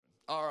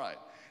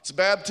It's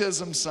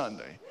Baptism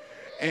Sunday.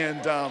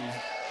 And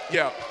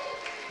yeah.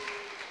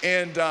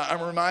 And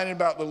I'm reminded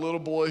about the little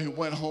boy who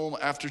went home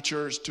after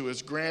church to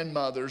his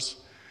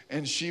grandmother's,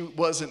 and she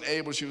was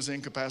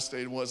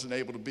incapacitated, wasn't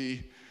able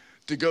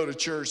to go to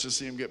church to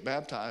see him get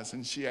baptized.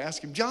 And she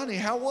asked him, Johnny,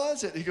 how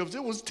was it? He goes,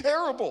 it was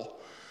terrible.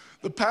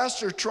 The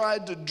pastor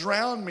tried to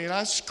drown me, and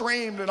I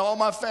screamed, and all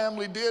my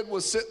family did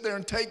was sit there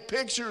and take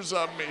pictures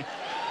of me.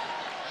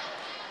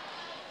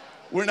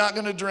 We're not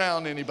going to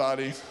drown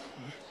anybody.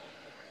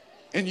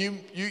 And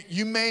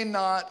you may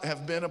not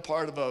have been a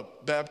part of a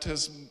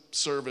baptism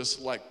service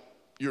like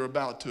you're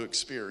about to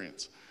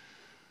experience.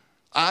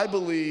 I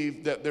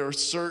believe that there are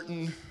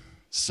certain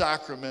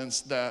sacraments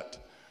that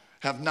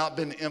have not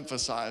been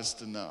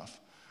emphasized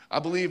enough. I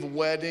believe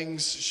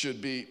weddings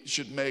should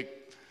make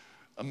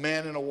a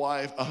man and a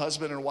wife, a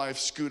husband and a wife,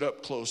 scoot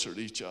up closer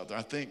to each other.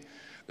 I think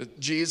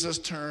that Jesus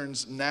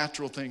turns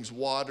natural things,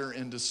 water,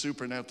 into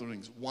supernatural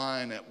things,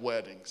 wine at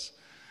weddings.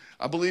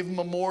 I believe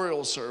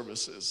memorial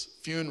services,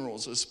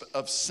 funerals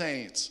of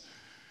saints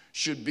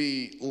should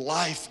be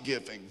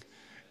life-giving.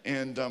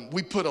 And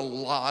we put a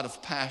lot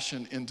of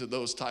passion into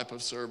those type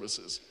of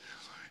services.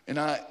 And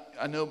I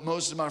know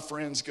most of my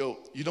friends go,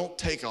 you don't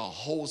take a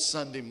whole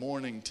Sunday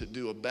morning to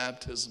do a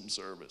baptism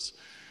service.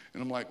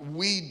 And I'm like,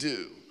 we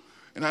do.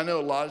 And I know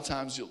a lot of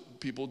times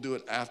people do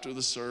it after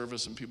the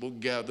service and people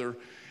gather.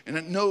 And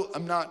I know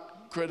I'm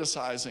not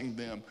criticizing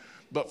them.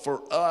 But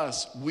for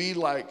us, we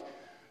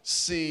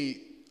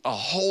see a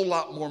whole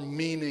lot more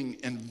meaning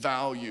and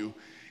value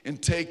in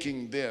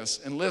taking this.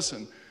 And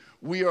listen,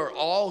 we are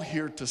all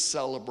here to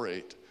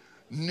celebrate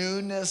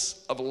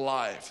newness of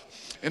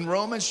life. In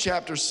Romans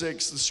chapter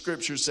 6, the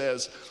scripture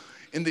says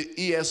in the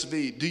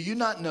ESV, do you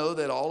not know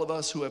that all of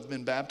us who have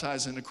been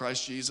baptized into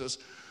Christ Jesus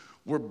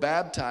were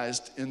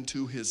baptized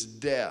into his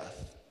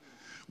death?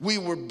 We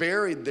were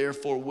buried,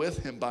 therefore, with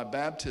him by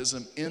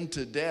baptism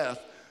into death,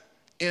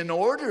 in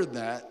order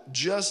that,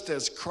 just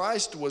as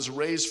Christ was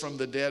raised from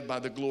the dead by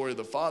the glory of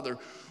the Father,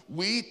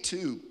 we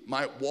too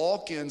might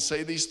walk in,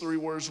 say these three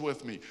words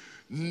with me,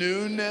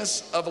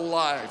 newness of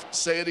life.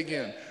 Say it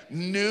again,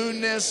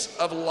 newness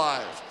of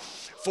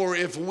life. For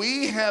if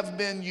we have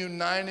been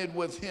united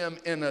with him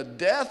in a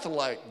death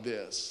like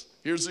this,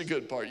 here's the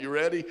good part, you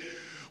ready?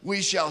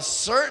 We shall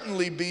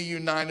certainly be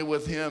united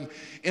with him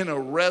in a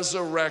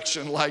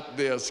resurrection like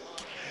this.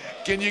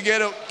 Can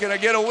I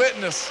get a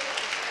witness?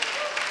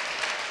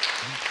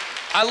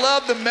 I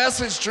love the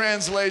Message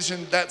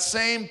translation. That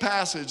same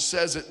passage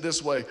says it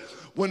this way.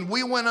 When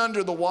we went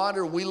under the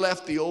water, we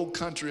left the old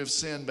country of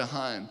sin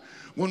behind.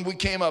 When we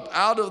came up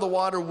out of the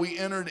water, we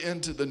entered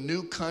into the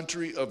new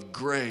country of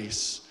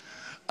grace.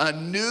 A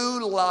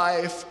new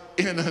life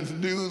in a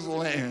new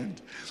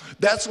land.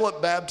 That's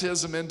what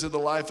baptism into the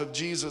life of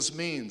Jesus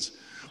means.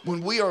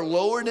 When we are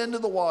lowered into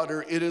the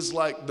water, it is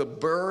like the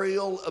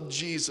burial of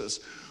Jesus.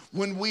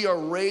 When we are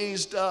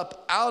raised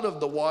up out of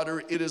the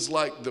water, it is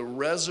like the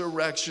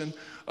resurrection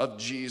of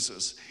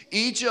Jesus.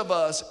 Each of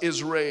us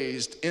is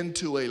raised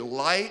into a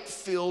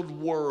light-filled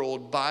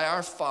world by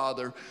our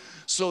Father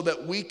so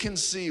that we can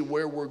see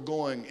where we're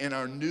going in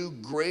our new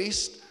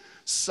graced,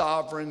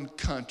 sovereign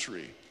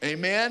country.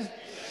 Amen?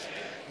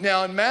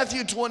 Now in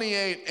Matthew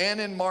 28 and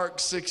in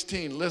Mark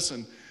 16,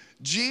 listen,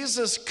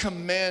 Jesus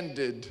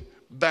commanded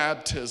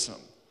baptism.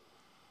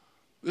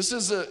 This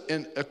is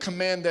a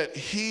command that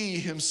he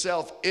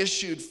himself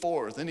issued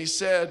forth. And he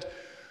said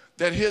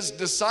that his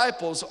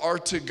disciples are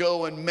to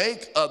go and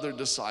make other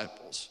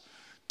disciples,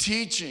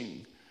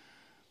 teaching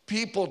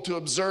people to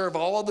observe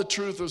all the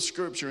truth of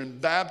Scripture and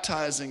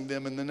baptizing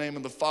them in the name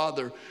of the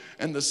Father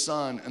and the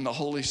Son and the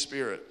Holy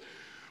Spirit.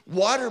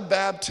 Water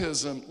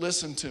baptism,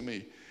 listen to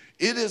me,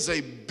 it is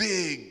a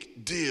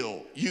big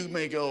deal. You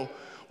may go,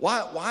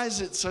 why is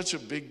it such a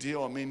big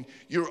deal? I mean,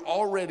 you're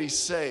already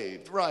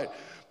saved, right?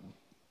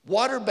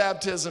 Water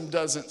baptism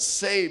doesn't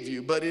save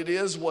you, but it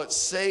is what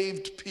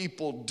saved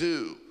people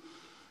do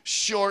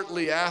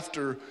shortly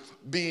after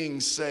being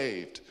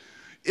saved.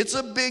 It's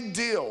a big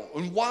deal.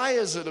 And why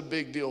is it a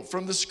big deal?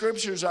 From the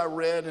scriptures I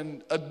read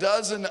and a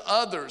dozen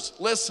others,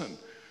 listen,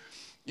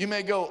 you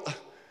may go,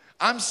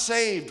 I'm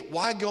saved.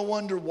 Why go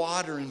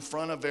underwater in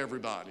front of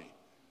everybody?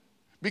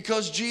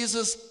 Because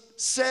Jesus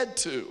said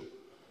to.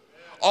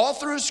 All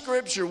through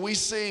scripture, we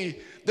see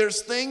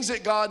there's things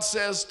that God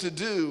says to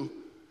do,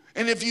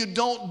 and if you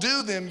don't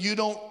do them, you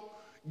don't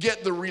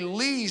get the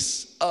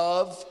release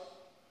of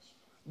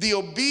the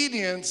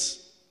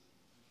obedience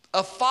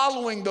of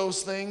following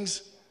those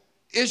things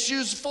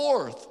issues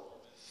forth.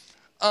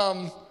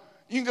 You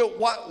can go,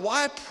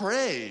 why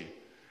pray?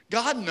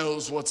 God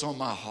knows what's on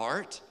my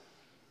heart.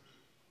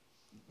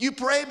 You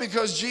pray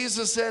because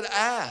Jesus said,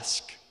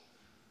 ask,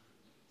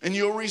 and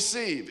you'll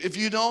receive. If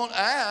you don't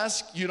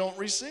ask, you don't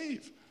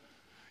receive.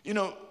 You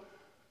know,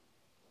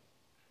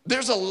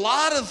 there's a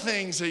lot of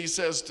things that he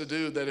says to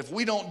do that if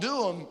we don't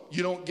do them,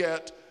 you don't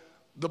get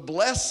the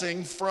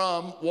blessing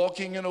from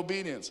walking in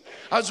obedience.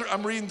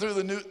 I'm reading through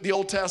the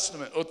Old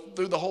Testament, or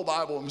through the whole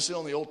Bible. I'm still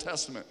in the Old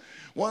Testament.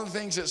 One of the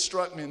things that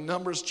struck me in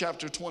Numbers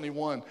chapter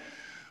 21,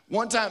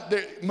 One time,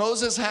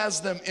 Moses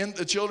has them in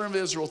the children of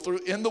Israel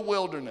in the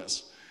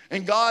wilderness.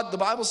 And God, the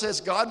Bible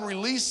says, God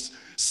released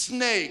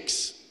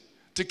snakes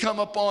to come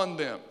upon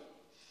them.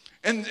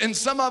 And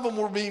some of them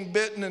were being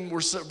bitten and were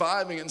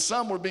surviving, and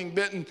some were being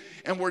bitten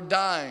and were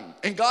dying.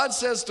 And God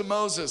says to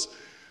Moses,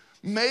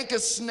 make a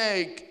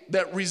snake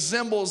that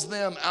resembles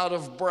them out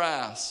of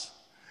brass.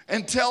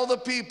 And tell the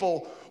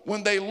people,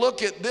 when they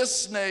look at this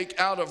snake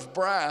out of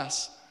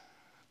brass,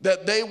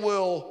 that they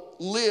will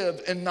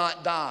live and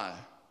not die.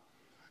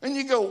 And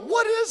you go,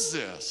 what is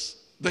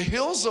this? The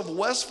hills of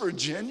West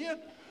Virginia?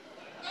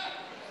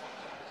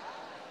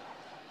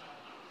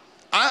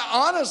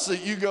 Honestly,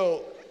 you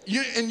go,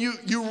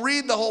 you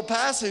read the whole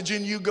passage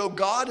and you go,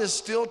 God is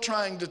still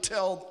trying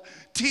to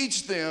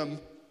teach them,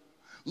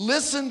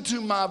 listen to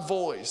my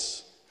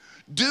voice,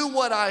 do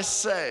what I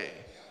say.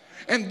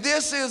 And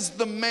this is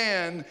the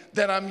man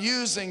that I'm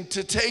using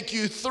to take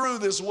you through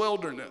this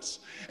wilderness.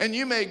 And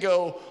you may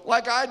go,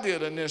 like I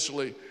did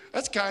initially,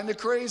 that's kind of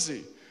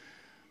crazy.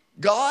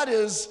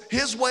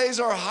 His ways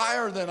are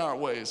higher than our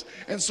ways.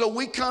 And so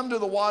we come to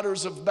the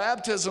waters of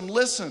baptism,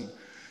 listen,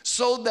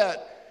 so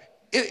that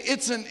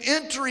it's an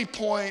entry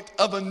point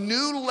of a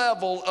new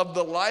level of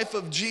the life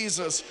of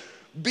Jesus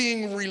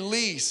being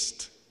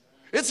released.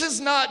 This is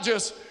not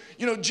just,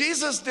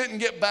 Jesus didn't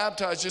get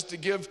baptized just to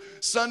give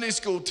Sunday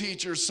school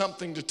teachers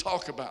something to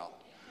talk about.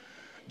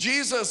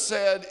 Jesus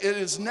said it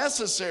is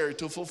necessary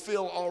to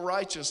fulfill all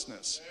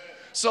righteousness.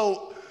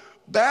 So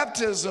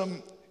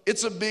baptism,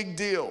 it's a big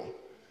deal.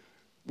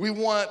 We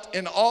want,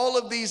 in all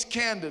of these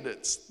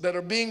candidates that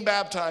are being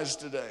baptized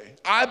today,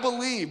 I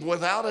believe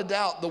without a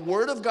doubt the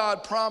Word of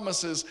God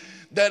promises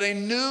that a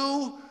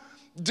new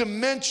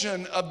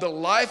dimension of the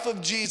life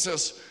of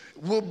Jesus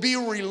will be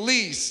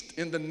released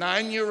in the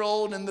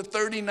 9-year-old and the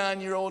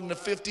 39-year-old and the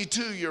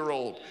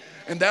 52-year-old.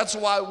 And that's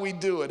why we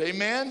do it.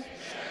 Amen?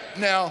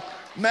 Now,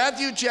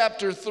 Matthew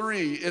chapter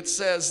 3, it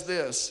says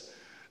this.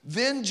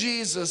 Then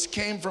Jesus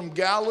came from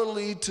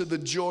Galilee to the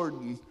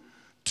Jordan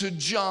to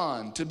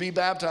John to be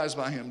baptized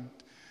by him.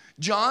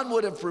 John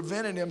would have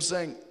prevented him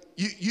saying,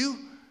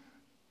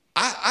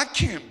 I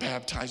can't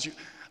baptize you.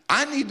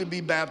 I need to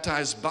be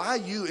baptized by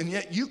you, and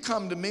yet you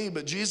come to me.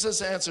 But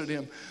Jesus answered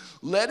him,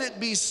 let it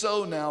be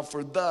so now,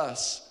 for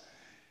thus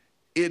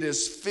it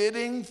is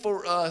fitting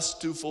for us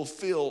to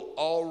fulfill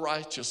all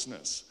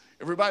righteousness.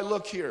 Everybody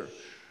look here.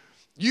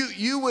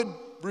 You would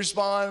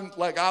respond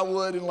like I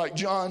would and like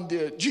John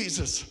did.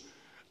 Jesus,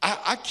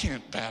 I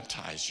can't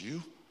baptize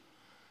you.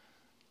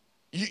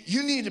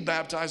 You need to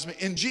baptize me.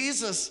 And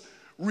Jesus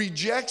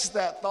rejects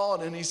that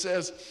thought and he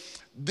says,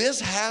 this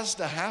has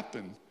to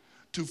happen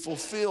to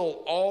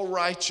fulfill all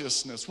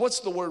righteousness.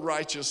 What's the word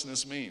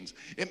righteousness means?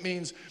 It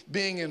means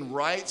being in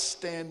right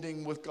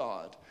standing with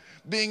God,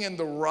 being in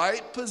the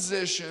right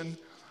position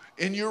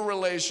in your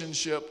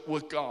relationship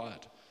with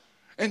God.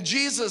 And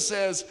Jesus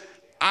says,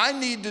 I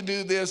need to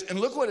do this. And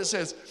look what it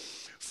says,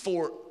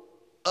 for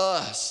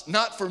us,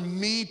 not for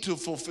me to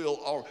fulfill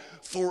all,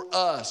 for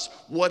us.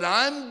 What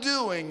I'm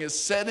doing is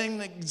setting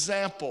an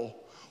example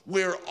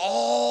where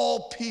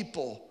all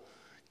people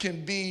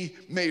can be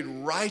made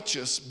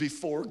righteous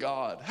before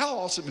God. How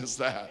awesome is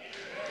that?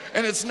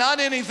 And it's not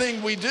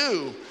anything we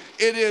do.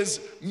 It is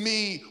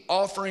me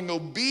offering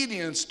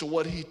obedience to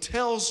what he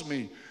tells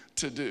me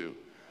to do.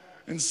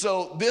 And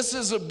so this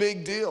is a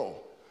big deal.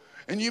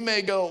 And you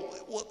may go,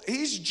 well,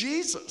 he's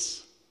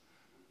Jesus.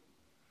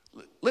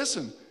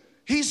 Listen,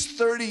 he's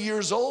 30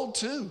 years old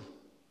too.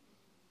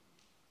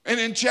 And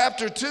in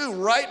chapter 2,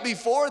 right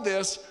before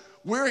this,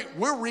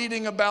 we're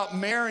reading about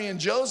Mary and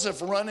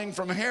Joseph running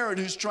from Herod,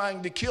 who's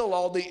trying to kill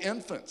all the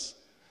infants.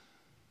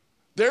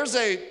 There's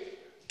a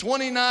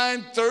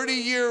 29,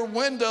 30-year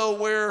window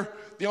where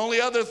the only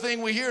other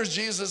thing we hear is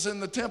Jesus in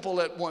the temple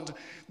at one time.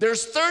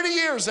 There's 30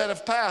 years that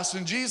have passed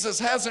and Jesus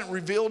hasn't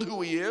revealed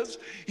who he is.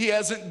 He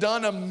hasn't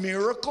done a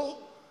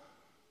miracle.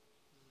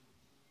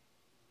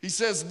 He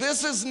says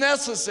this is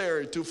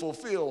necessary to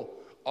fulfill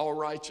all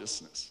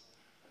righteousness.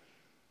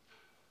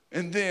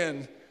 And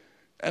then,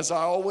 as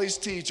I always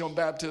teach on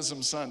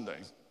Baptism Sunday,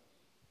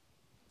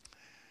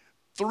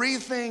 3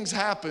 things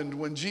happened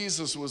when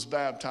Jesus was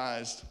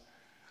baptized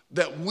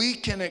that we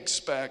can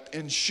expect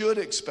and should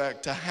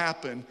expect to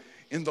happen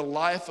in the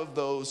life of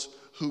those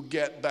who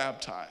get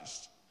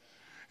baptized.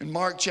 In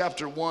Mark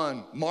chapter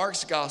 1,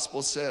 Mark's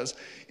gospel says,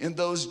 in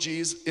those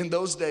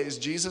days,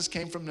 Jesus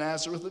came from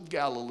Nazareth of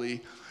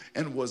Galilee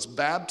and was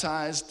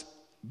baptized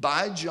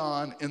by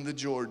John in the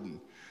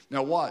Jordan.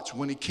 Now watch,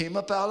 when he came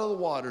up out of the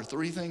water,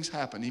 3 things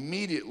happened.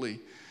 Immediately,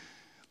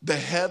 the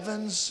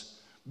heavens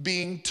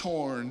being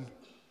torn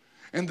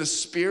and the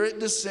Spirit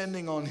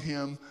descending on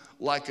him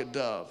like a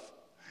dove.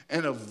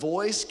 And a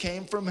voice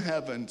came from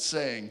heaven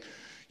saying,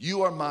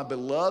 you are my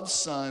beloved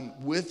Son,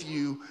 with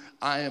you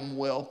I am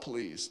well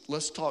pleased.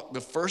 Let's talk.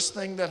 The first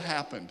thing that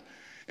happened,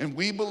 and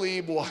we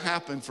believe will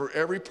happen for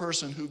every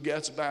person who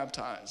gets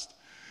baptized.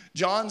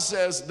 John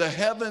says the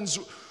heavens,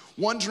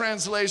 one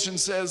translation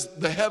says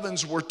the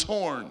heavens were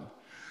torn.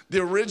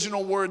 The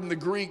original word in the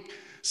Greek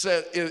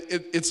said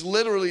it's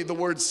literally the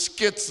word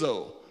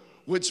schizo,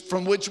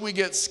 from which we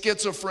get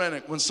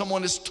schizophrenic, when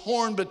someone is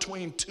torn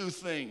between two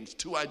things,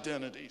 two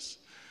identities,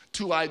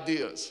 two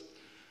ideas.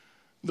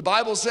 The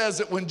Bible says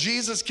that when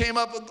Jesus came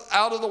up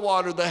out of the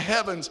water, the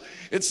heavens,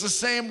 it's the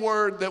same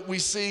word that we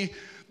see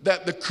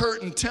that the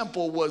curtain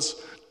temple was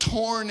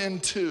torn in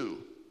two.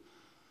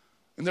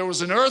 And there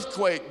was an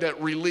earthquake that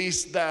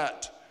released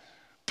that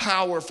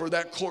power for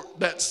that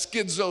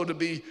schizo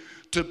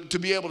to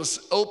be able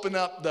to open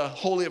up the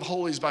Holy of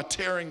Holies by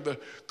tearing the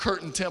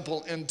curtain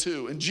temple in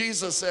two. And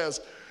Jesus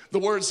says, the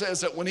word says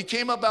that when he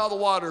came up out of the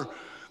water,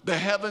 the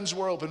heavens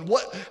were open.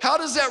 How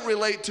does that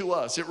relate to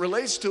us? It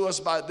relates to us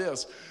by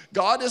this.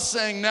 God is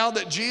saying now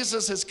that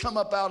Jesus has come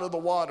up out of the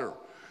water,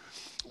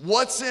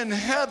 what's in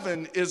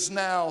heaven is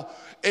now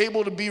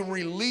able to be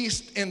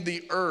released in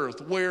the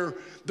earth, where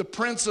the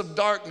prince of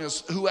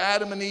darkness, who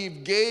Adam and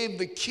Eve gave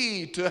the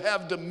key to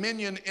have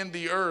dominion in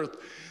the earth,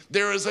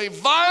 there is a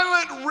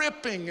violent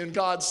ripping, and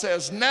God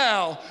says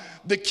now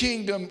the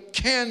kingdom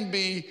can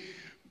be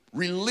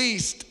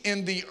released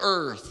in the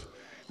earth,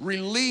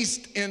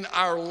 released in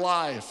our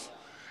life.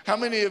 How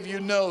many of you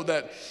know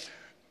that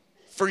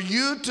for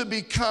you to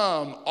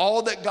become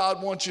all that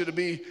God wants you to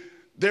be,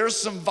 there's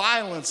some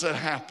violence that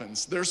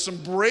happens. There's some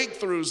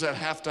breakthroughs that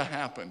have to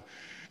happen.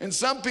 And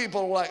some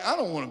people are like, I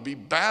don't want to be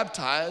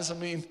baptized. I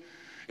mean,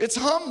 it's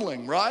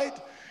humbling, right?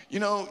 You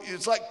know,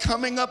 it's like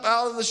coming up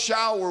out of the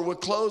shower with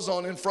clothes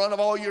on in front of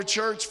all your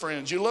church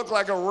friends. You look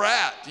like a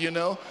rat, you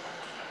know.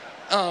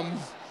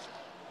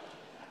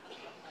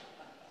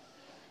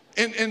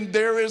 And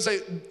there is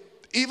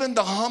even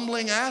the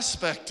humbling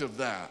aspect of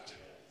that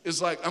is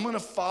like, I'm going to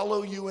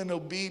follow you in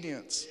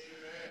obedience.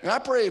 And I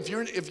pray if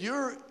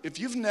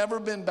you've never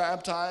been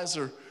baptized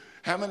or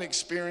haven't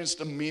experienced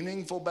a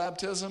meaningful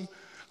baptism,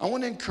 I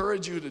want to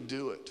encourage you to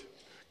do it.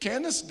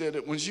 Candace did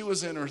it when she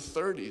was in her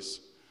 30s,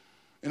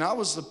 and I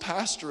was the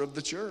pastor of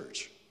the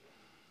church.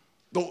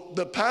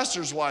 The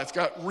pastor's wife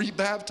got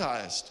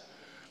rebaptized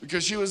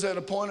because she was at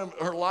a point of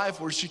her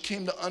life where she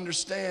came to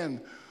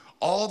understand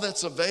all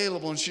that's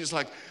available, and she's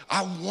like,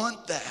 I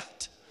want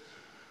that.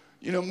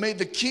 You know, may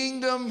the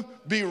kingdom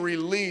be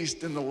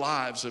released in the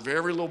lives of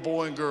every little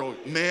boy and girl,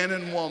 man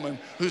and woman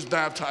who's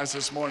baptized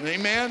this morning.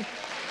 Amen?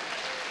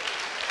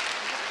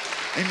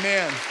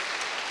 Amen.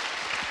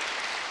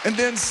 And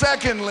then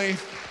secondly,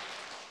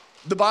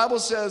 the Bible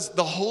says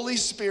the Holy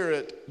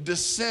Spirit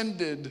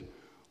descended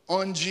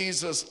on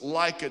Jesus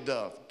like a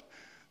dove.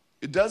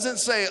 It doesn't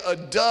say a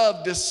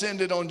dove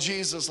descended on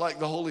Jesus like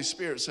the Holy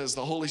Spirit. It says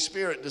the Holy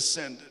Spirit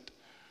descended.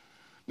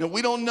 Now,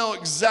 we don't know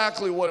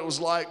exactly what it was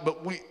like,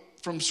 but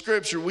from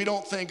Scripture, we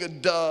don't think a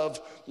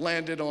dove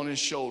landed on his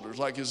shoulders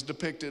like is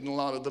depicted in a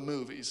lot of the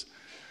movies.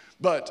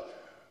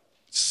 But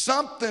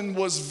something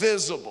was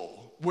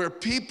visible where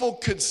people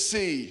could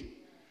see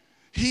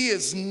he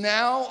is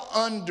now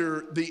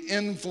under the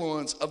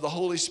influence of the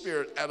Holy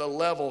Spirit at a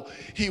level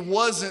he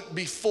wasn't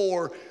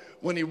before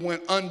when he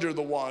went under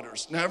the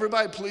waters. Now,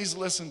 everybody, please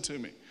listen to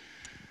me.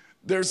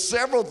 There's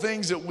several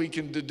things that we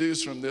can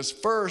deduce from this.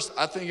 First,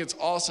 I think it's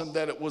awesome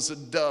that it was a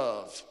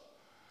dove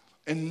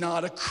and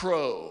not a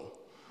crow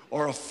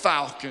or a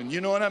falcon.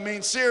 You know what I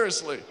mean?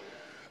 Seriously.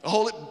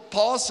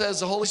 Paul says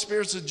the Holy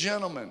Spirit's a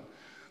gentleman.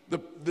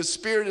 The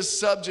Spirit is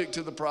subject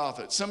to the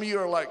prophet. Some of you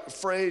are like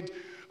afraid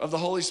of the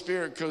Holy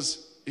Spirit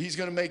because he's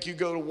going to make you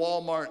go to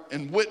Walmart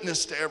and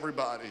witness to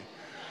everybody.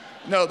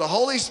 No, the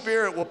Holy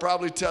Spirit will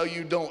probably tell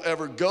you don't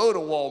ever go to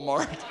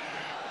Walmart.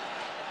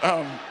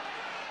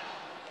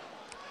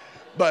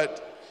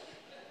 But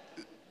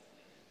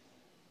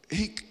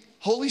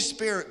Holy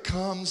Spirit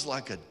comes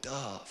like a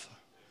dove.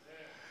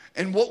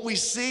 And what we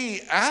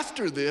see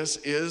after this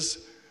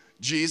is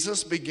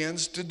Jesus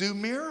begins to do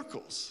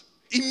miracles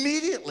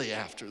immediately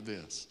after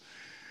this.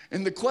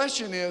 And the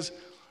question is,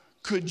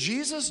 could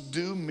Jesus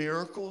do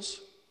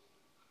miracles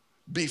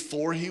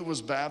before he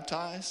was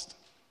baptized?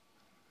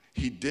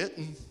 He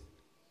didn't.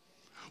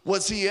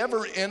 Was he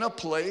ever in a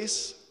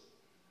place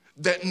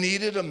that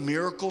needed a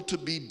miracle to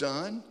be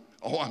done?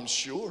 Oh, I'm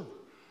sure.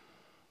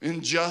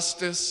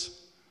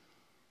 Injustice,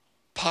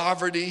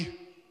 poverty.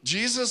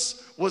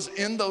 Jesus was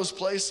in those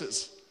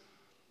places,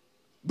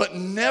 but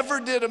never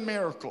did a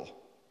miracle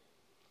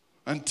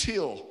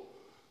until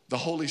the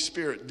Holy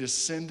Spirit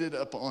descended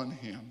upon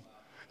him.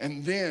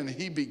 And then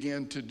he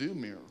began to do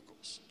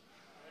miracles.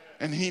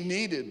 And he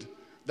needed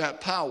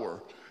that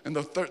power. And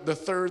the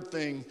third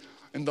thing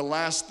and the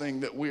last thing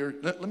that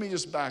let me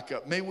just back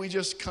up. May we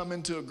just come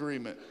into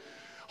agreement.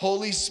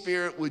 Holy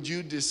Spirit, would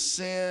you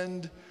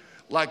descend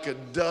like a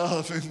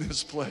dove in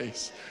this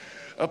place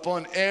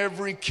upon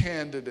every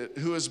candidate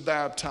who is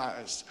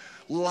baptized?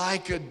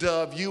 Like a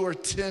dove, you are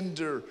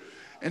tender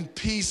and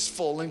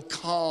peaceful and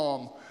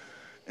calm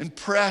and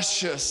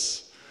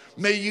precious.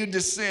 May you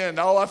descend.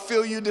 Oh, I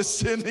feel you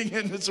descending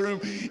in this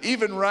room,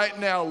 even right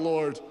now,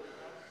 Lord,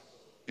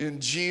 in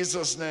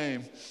Jesus'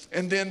 name.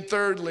 And then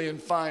thirdly and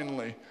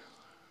finally,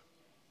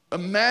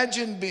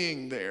 imagine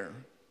being there,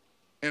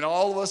 and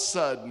all of a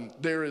sudden,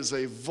 there is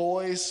a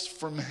voice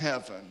from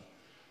heaven.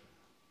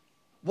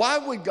 Why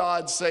would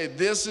God say,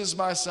 this is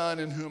my son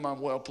in whom I'm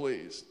well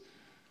pleased?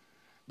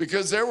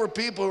 Because there were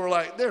people who were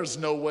like, there's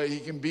no way he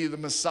can be the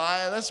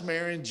Messiah. That's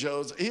Mary and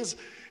Joseph.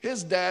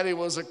 His daddy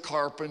was a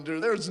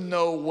carpenter. There's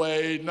no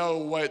way, no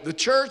way. The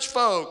church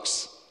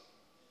folks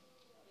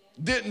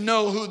didn't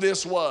know who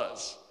this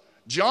was.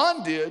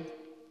 John did,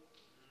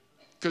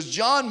 because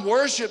John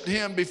worshiped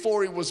him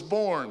before he was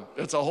born.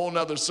 That's a whole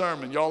nother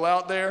sermon. Y'all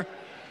out there?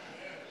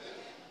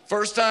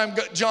 First time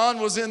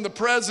John was in the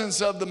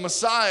presence of the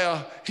Messiah,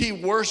 he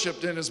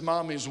worshiped in his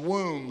mommy's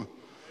womb.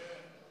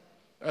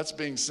 That's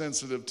being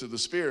sensitive to the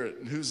Spirit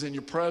and who's in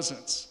your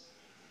presence.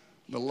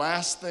 The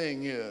last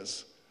thing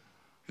is,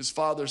 his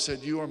father said,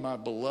 you are my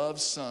beloved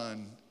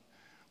son.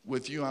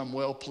 With you I'm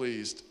well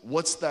pleased.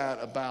 What's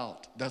that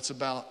about? That's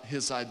about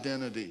his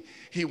identity.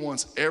 He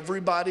wants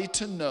everybody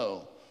to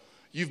know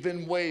you've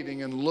been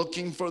waiting and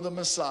looking for the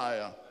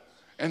Messiah.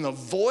 And the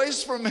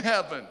voice from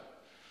heaven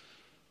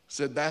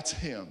said, that's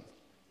him.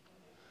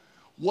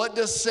 What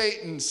does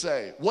Satan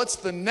say? What's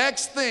the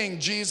next thing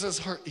Jesus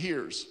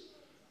hears?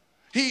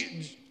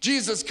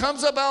 Jesus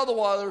comes up out of the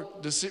water,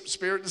 the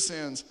Spirit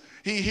descends.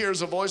 He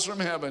hears a voice from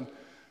heaven.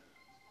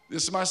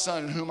 This is my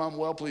son in whom I'm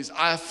well pleased.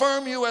 I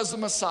affirm you as the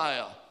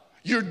Messiah.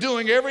 You're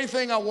doing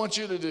everything I want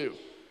you to do.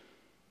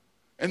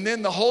 And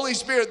then the Holy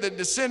Spirit that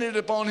descended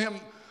upon him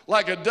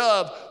like a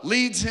dove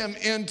leads him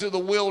into the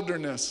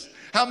wilderness.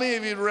 How many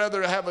of you would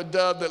rather have a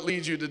dove that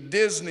leads you to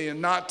Disney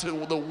and not to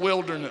the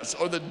wilderness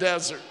or the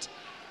desert?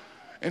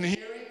 And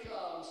here he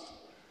comes.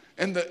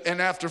 And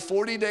after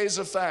 40 days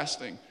of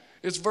fasting,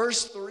 it's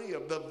verse 3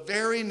 of the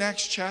very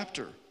next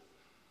chapter.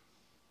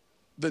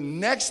 The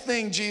next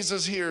thing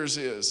Jesus hears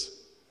is,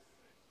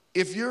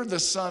 if you're the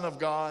Son of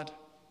God,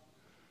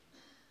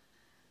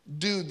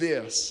 do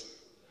this.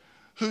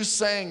 Who's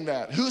saying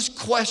that? Who's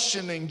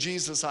questioning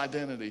Jesus'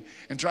 identity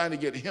and trying to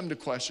get him to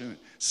question it?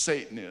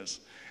 Satan is.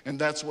 And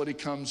that's what he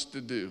comes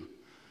to do,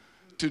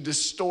 to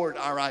distort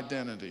our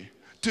identity.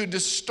 To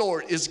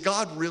distort, is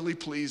God really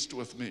pleased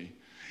with me?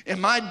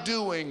 Am I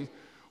doing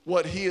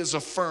what he is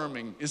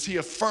affirming? Is he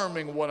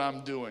affirming what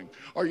I'm doing?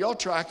 Are y'all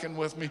tracking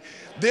with me?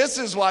 This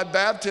is why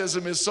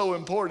baptism is so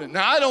important.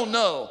 Now, I don't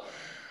know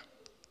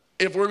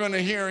if we're going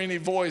to hear any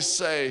voice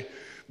say,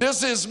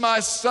 this is my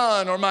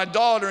son or my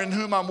daughter in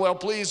whom I'm well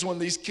pleased, when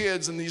these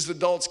kids and these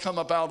adults come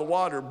up out of the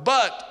water.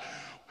 But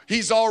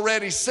he's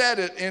already said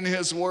it in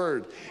his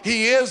word.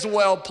 He is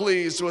well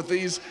pleased with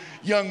these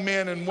young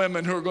men and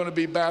women who are going to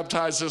be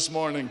baptized this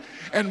morning.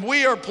 And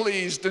we are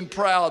pleased and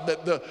proud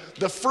that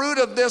the fruit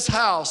of this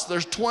house,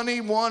 there's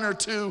 21 or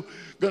 2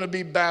 going to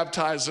be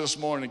baptized this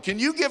morning. Can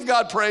you give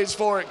God praise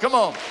for it? Come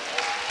on.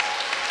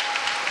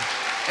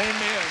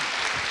 Amen.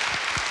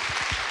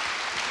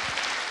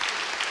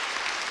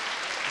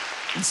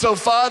 And so,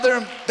 Father,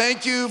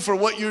 thank you for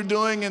what you're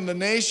doing in the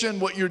nation,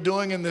 what you're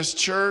doing in this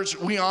church.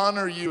 We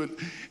honor you.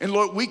 And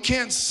Lord, we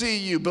can't see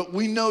you, but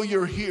we know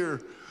you're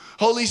here.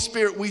 Holy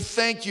Spirit, we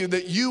thank you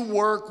that you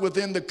work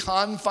within the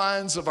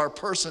confines of our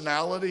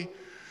personality.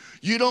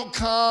 You don't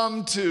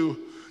come to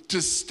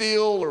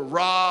steal or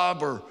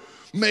rob or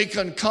make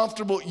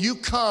uncomfortable. You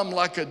come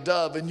like a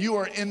dove, and you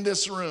are in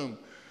this room.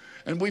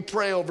 And we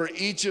pray over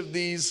each of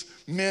these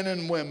men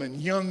and women,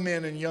 young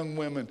men and young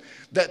women,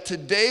 that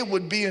today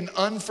would be an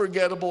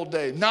unforgettable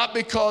day. Not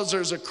because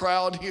there's a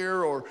crowd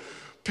here or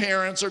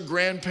parents or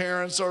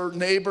grandparents or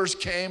neighbors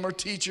came or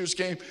teachers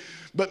came,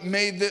 but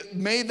may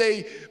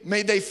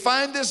they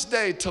find this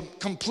day to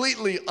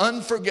completely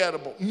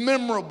unforgettable,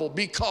 memorable,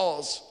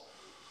 because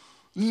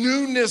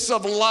newness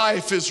of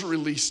life is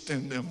released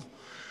in them.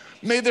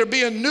 May there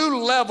be a new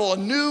level, a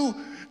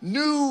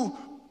new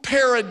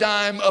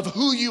paradigm of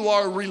who you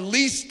are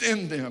released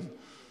in them.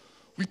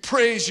 We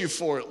praise you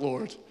for it,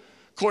 Lord.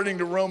 According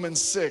to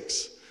Romans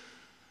 6,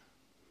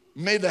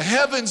 may the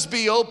heavens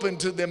be open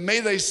to them. May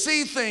they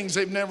see things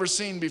they've never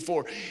seen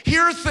before,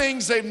 hear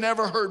things they've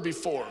never heard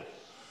before,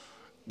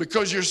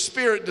 because your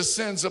Spirit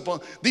descends upon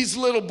these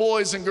little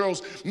boys and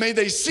girls. May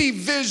they see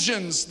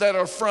visions that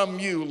are from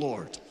you,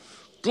 Lord.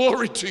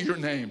 Glory to your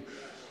name.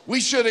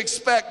 We should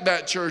expect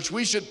that, church.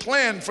 We should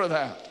plan for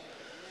that.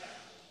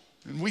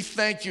 And we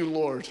thank you,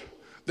 Lord,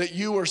 that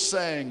you are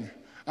saying,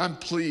 I'm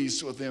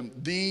pleased with them.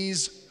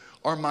 These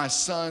are my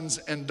sons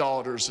and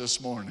daughters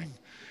this morning.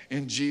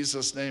 In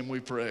Jesus' name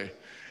we pray.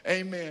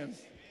 Amen.